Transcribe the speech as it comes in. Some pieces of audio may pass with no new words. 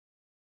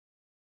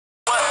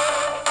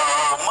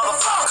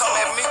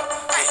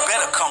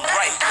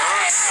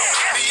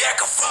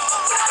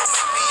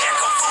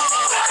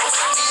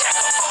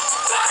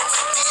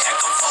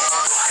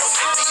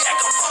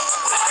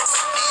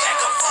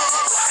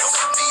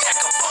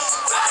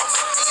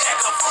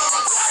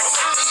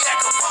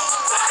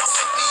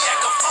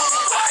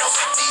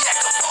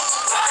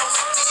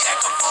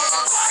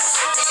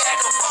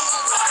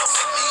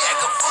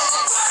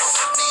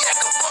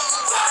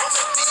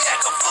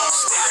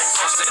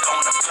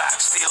on the block,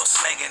 still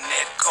slinging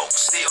that coke,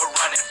 still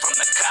running from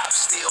the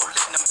cops, still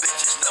letting them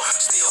bitches know,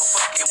 still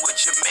fucking with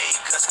your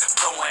makers,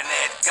 blowing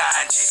that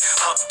ganja.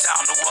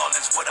 Uptown New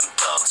Orleans where them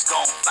thugs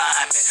gon'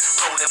 find me,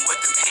 rolling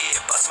with them head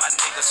bust, my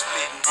niggas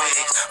splitting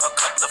wigs, a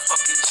couple of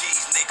fucking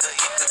G's, nigga,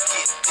 it could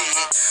get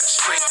dead,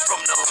 straight from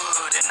the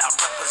hood and I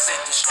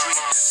represent the street,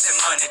 send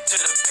money to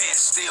the pen,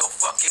 still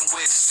fucking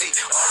with C,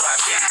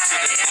 R.I.P. to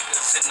the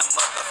niggas in the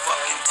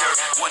motherfucking dirt,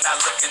 when I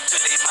look into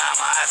they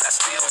mama eyes, I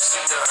still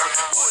see the hurt,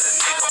 what a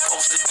nigga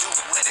supposed to do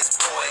when his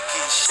boy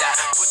gets shot,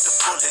 put the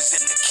bullets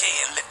in the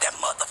can, let that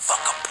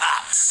motherfucker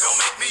pop, don't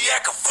make me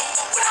act a fool,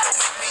 don't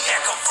make me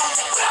act a fool,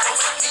 don't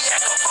make me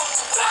act a fool,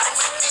 don't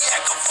make me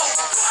act a fool,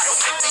 don't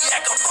make me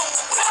act a fool,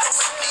 don't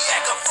make me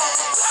act a fool, don't make me act a fool,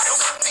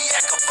 don't make me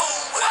act a fool,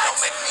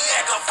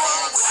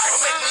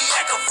 don't make me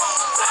act a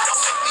fool, don't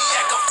make me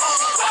act a fool,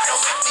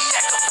 don't make me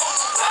act a fool,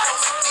 don't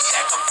make me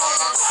act a fool,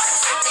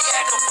 don't make me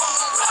act a fool,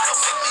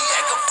 don't make me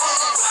act a fool,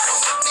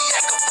 don't make me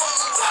act a fool,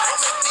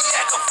 don't make me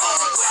act a fool.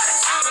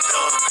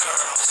 Little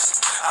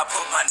girls, I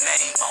put my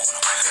name on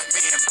them.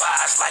 Me and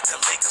Boz like the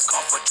Lakers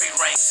gone for 3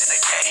 rings in a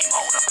game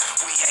on them.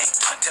 We ain't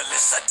done till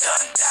it's a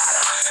done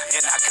data.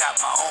 And I got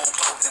my own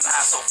clothing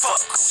line, so fuck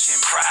Gucci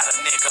and Prada,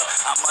 nigga.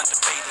 I'm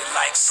underrated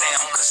like Sam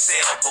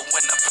Cassell, but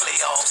when the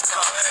playoffs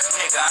come,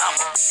 nigga,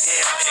 I'ma be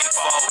there and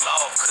fall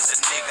off, cause a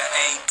nigga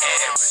ain't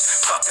average.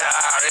 Fuck the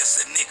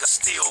IRS, a nigga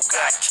still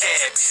got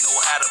cabbage. Know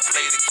how to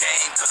play the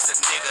game, cause a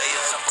nigga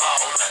is a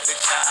baller. The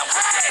John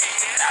with the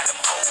hand, now them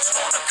hoes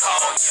wanna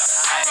call ya.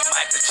 I ain't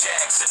Michael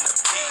Jackson, the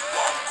beat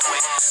won't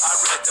quit.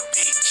 I'd rather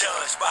be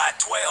judged by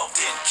 12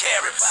 than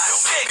carried by 6.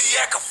 Don't make me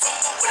act a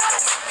fool,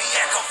 don't make me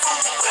act a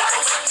fool,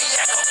 don't make me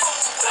act a fool,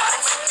 don't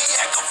make me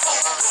act a fool,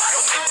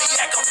 don't make me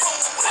act a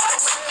fool, don't make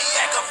me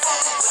act a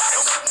fool, don't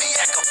make me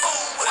act a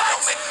fool,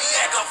 don't make me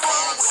act a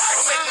fool,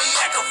 don't make me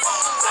act a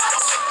fool,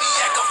 don't make me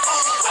act a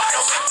fool,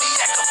 don't make me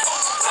act a fool,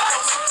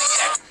 don't make me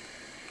act.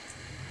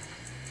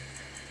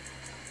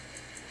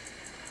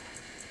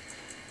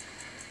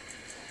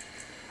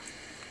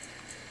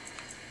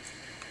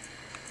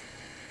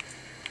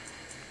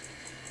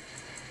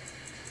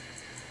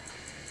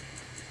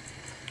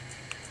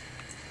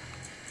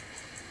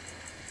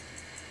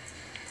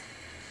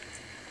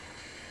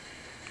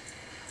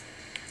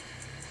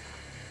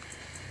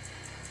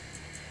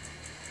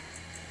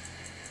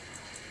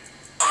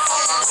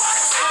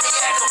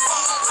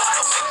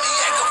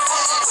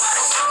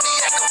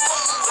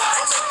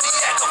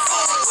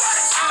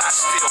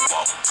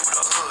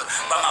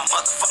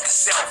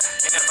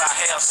 And if I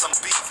have some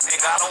beef,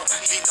 nigga, I don't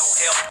need no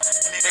help.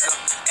 Nigga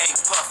ain't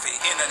Buffy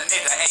and a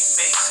nigga ain't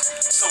Mace.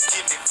 So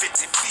give me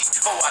 50 feet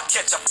before I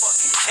catch a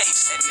fucking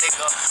case. And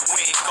nigga,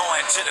 we ain't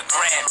going to the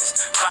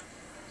Grammys.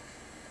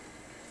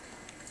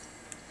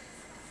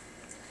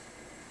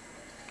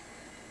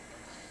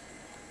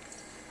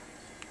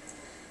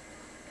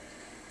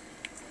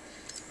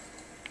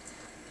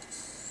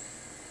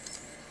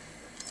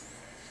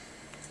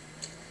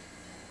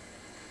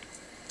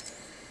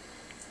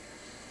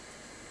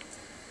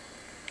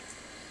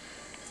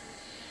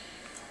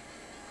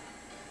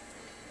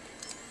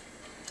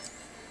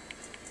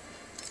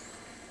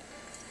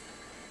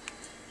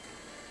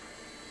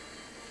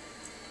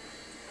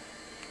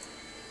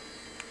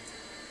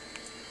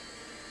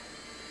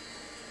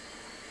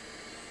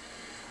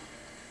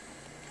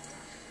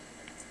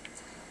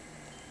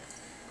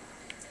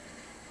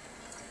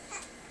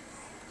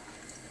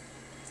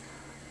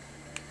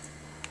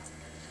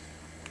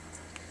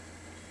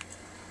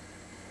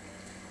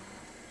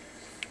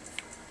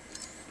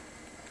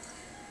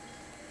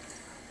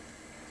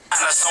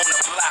 Us on the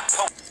block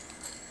post.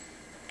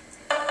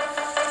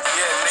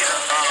 Yeah, nigga.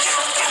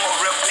 I'm a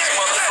real bitch,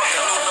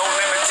 motherfucker. No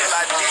limit till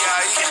I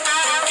die.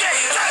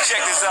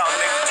 Check this out,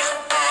 nigga.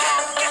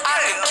 I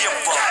can give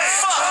a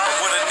fuck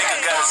what a nigga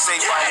gotta say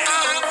right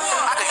now.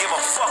 I can give a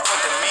fuck what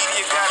the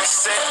media gotta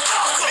say.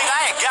 Nigga,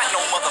 I ain't got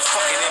no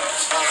motherfucking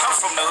image. I'm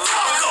from the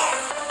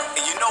hood.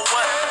 And you know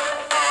what?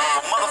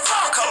 When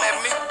motherfuckers come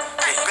at me,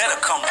 they better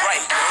come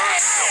right.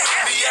 Don't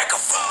make me act a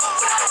fool.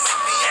 Don't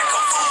make me act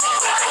a fool.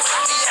 Don't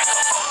make me act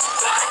a fool.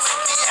 Don't make me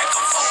act a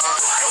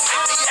fool. Don't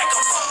make me act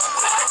a fool. Don't make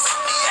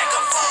me act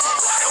a fool.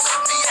 Don't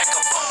make me act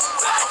a fool.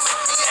 Don't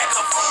make me act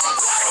a fool.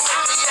 Don't make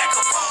me act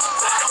a fool.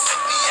 Don't make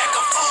me act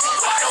a fool.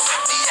 Don't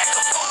make me act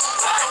a fool. Don't make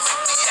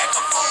me act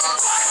a fool.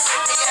 Don't make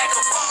me act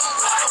a fool.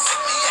 Don't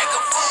make me act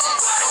a fool.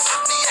 Don't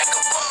make me act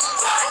a fool.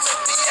 Don't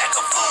make me act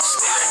a fool.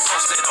 Still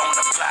posted on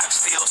the block,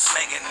 still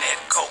slinging that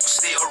coke,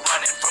 still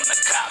running from the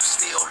cops,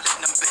 still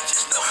letting them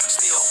bitches know,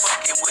 still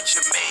fucking with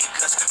your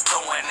makers,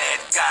 blowing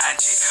that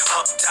ganja.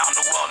 Uptown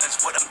New Orleans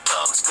where them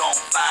thugs gon'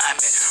 find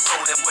me,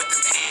 rolling with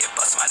them head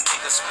bust, my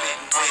niggas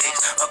splitting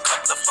wigs, a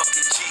couple of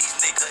fucking G's,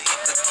 nigga, it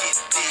could get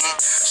dead,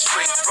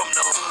 straight from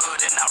the hood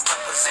and I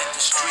represent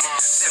the street,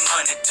 send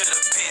money to the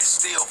pen,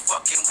 still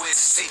fucking with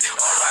C,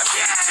 R.I.P.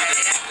 to the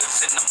niggas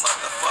in the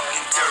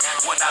motherfucking dirt,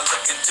 when I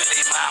look into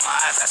they mama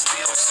eyes, I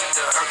still see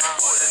the hurt,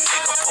 what a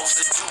nigga supposed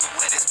to do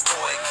when his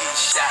boy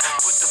gets shot,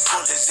 put the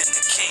bullets in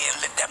the can,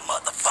 let that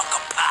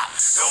motherfucker pop,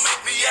 don't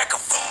make me act a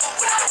fool,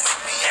 don't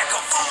make me act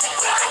a fool,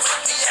 don't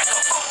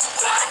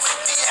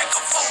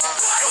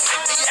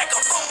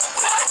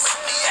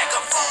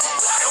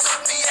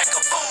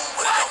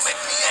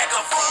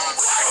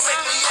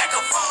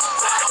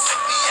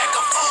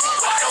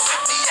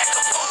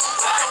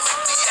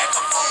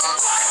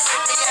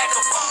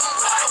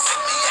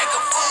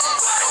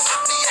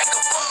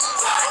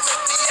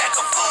make me act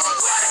a fool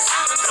with it.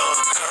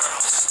 Love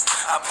girls,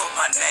 I put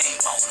my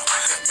name on them.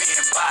 Me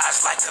and Vibes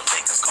like the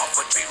Lakers gone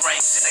for 3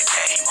 rings in a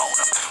game on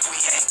them. We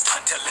ain't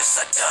done till it's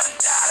a done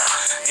dollar.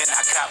 And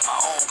I got my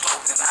own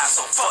clothing line,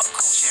 so fuck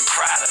Gucci and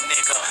Prada,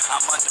 nigga.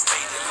 I'm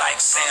underrated like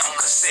Sam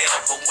Cassell,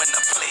 but when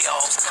the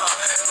playoffs come,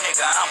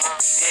 nigga, I'ma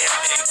be there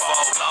and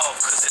fall off,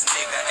 cause a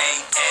nigga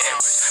ain't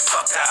average.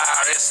 Fuck the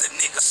IRS, a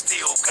nigga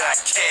still got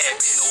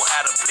cabbage. Know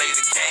how to play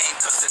the game,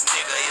 cause a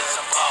nigga is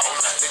a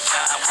baller. The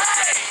John with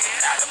the hate,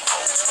 now them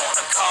hoes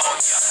wanna call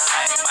ya. I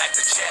ain't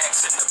Michael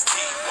Jackson, the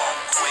beat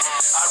won't quit.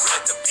 I'd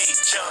rather be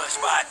judged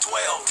by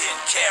 12 than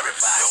carried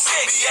by 6. Don't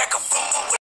make me act a fool.